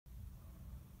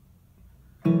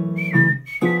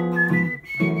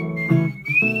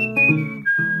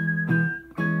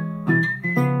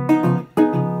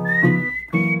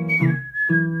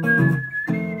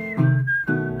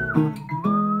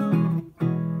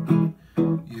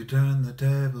You turn the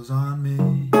tables on me.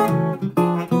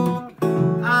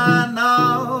 I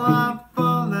know I'm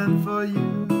falling for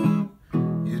you.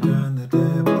 You turn the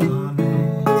tables on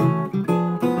me.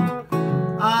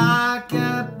 I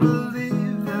can't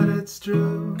believe that it's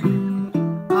true.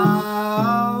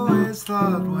 I always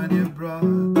thought when you brought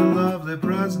the lovely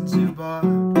presents you bought,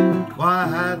 why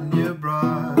hadn't you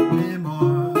brought me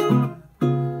more?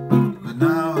 But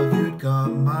now if you'd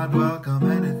come, I'd welcome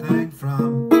anything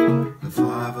from the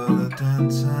 5 or the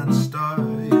 10-cent store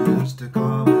you used to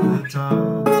call me the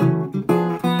top.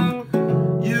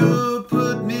 You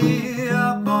put me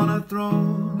up on a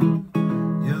throne,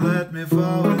 you let me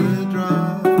fall with a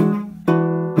drop, and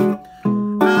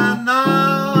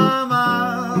now I'm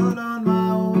out on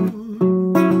my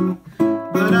own.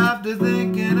 But after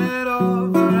thinking it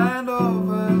over and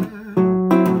over,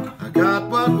 I got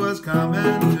what was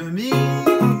coming to me,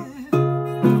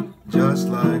 just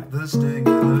like the sting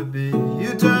of the bee.